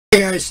Hey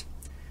guys,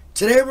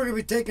 today we're going to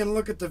be taking a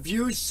look at the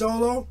Vuse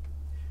Solo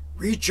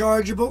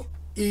Rechargeable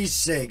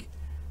e-cig.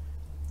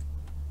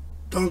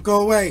 Don't go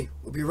away.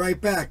 We'll be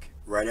right back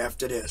right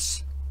after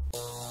this.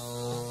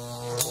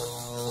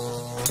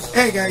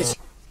 Hey guys,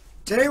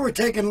 today we're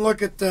taking a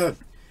look at the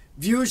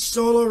Vuse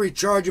Solo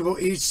Rechargeable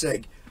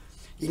e-cig.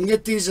 You can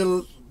get these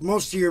at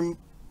most of your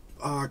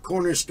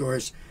corner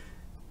stores.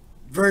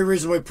 Very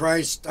reasonably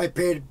priced. I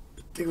think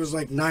it was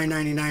like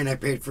 $9.99 I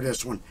paid for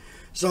this one.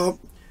 So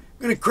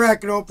I'm gonna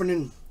crack it open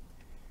and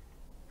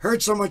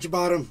heard so much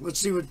about them. Let's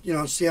see what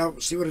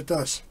see what it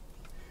does.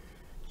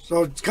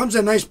 So it comes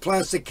in a nice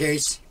plastic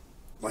case,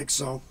 like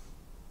so.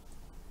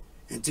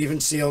 And it's even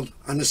sealed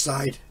on the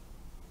side.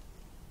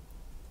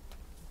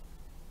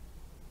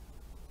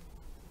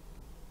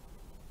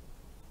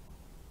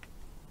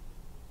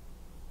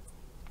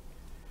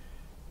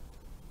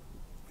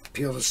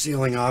 Peel the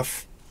sealing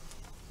off.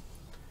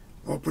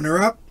 Open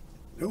her up.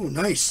 Oh,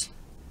 nice.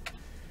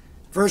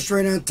 First,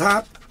 right on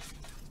top,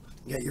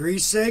 you got your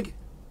e-cig,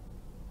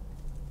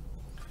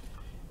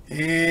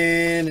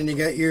 and then you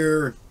got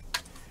your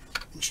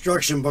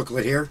instruction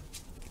booklet here.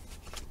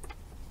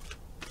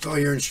 It's all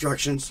your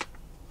instructions.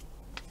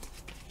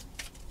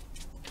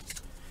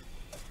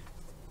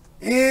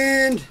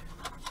 And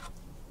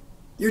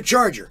your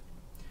charger.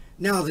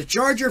 Now, the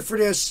charger for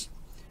this,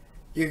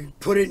 you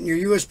put it in your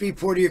USB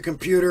port of your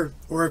computer,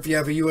 or if you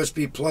have a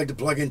USB plug to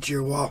plug into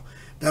your wall,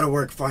 that'll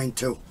work fine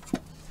too.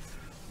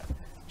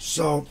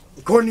 So,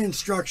 according to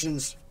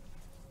instructions,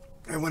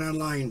 I went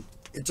online,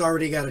 it's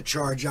already got a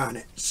charge on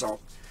it. So,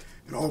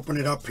 I'm going to open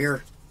it up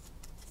here.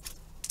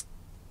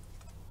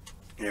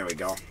 There we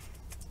go.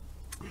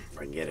 If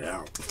I can get it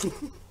out.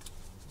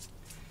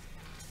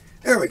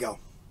 There we go.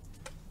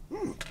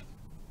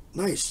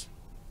 Nice.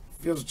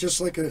 Feels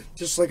just like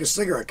a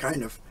cigarette,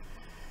 kind of.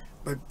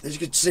 But as you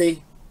can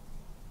see,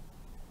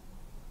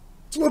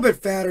 it's a little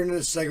bit fatter than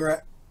a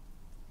cigarette.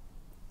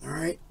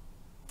 Alright.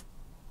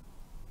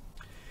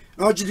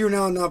 What you do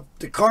now,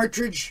 the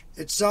cartridge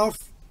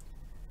itself,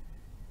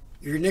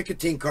 your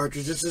nicotine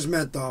cartridge, this is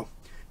menthol.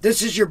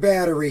 This is your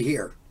battery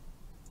here.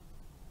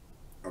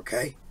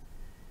 Okay?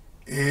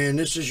 And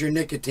this is your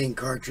nicotine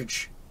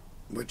cartridge,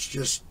 which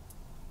just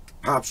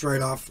pops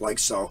right off like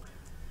so.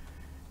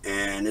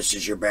 And this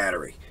is your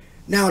battery.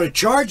 Now, to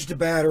charge the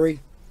battery,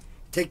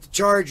 take the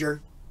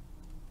charger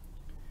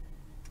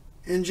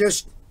and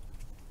just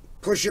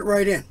push it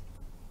right in.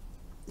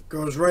 It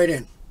goes right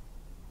in.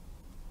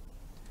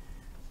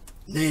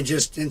 And then you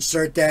just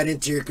insert that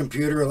into your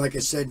computer. Like I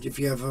said, if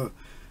you have a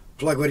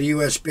plug with a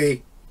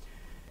USB.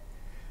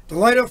 The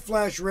light will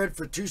flash red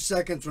for 2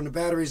 seconds when the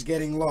battery is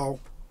getting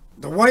low.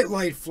 The white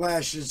light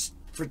flashes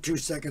for 2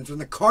 seconds when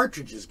the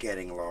cartridge is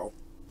getting low.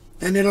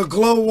 And it'll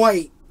glow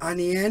white on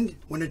the end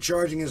when the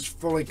charging is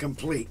fully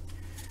complete.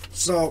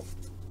 So,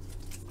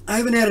 I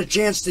haven't had a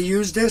chance to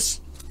use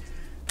this,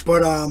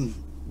 but what I'm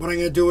going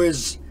to do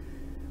is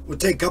we'll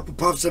take a couple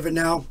puffs of it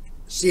now,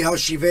 see how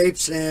she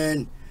vapes,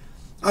 and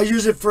I'll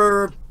use it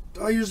for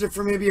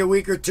maybe a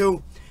week or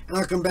two, and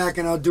I'll come back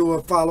and I'll do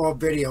a follow-up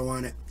video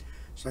on it.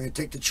 So I'm going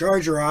to take the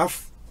charger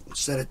off,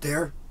 set it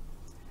there,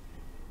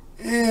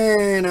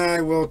 and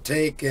I will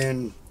take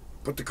and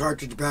put the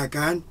cartridge back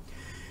on.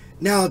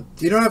 Now,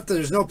 you don't have to,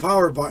 there's no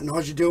power button.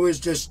 All you do is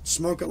just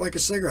smoke it like a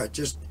cigarette.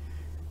 Just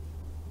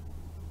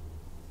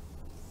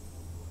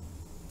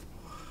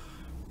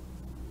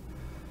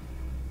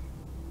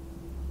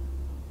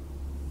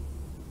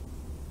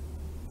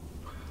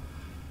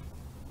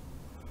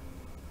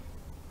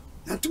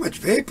not too much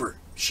vapor.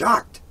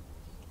 Shocked.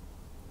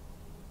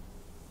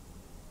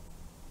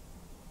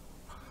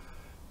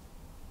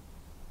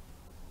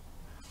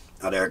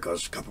 Oh, there it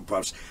goes. A couple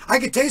puffs. I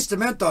can taste the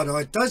menthol, though.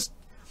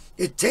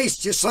 It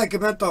tastes just like a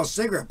menthol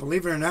cigarette,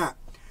 believe it or not.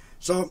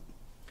 So,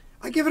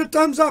 I give it a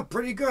thumbs up.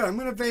 Pretty good. I'm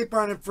going to vape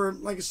on it for,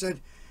 like I said,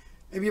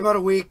 maybe about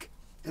a week.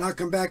 And I'll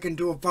come back and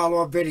do a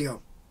follow-up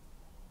video.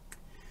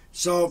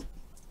 So,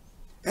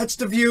 that's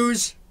the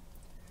Vuse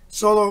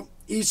Solo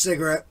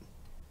e-cigarette.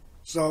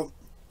 So,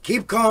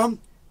 keep calm.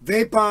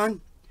 Vape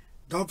on.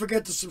 Don't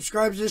forget to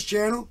subscribe to this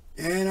channel.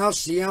 And I'll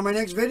see you on my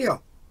next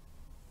video.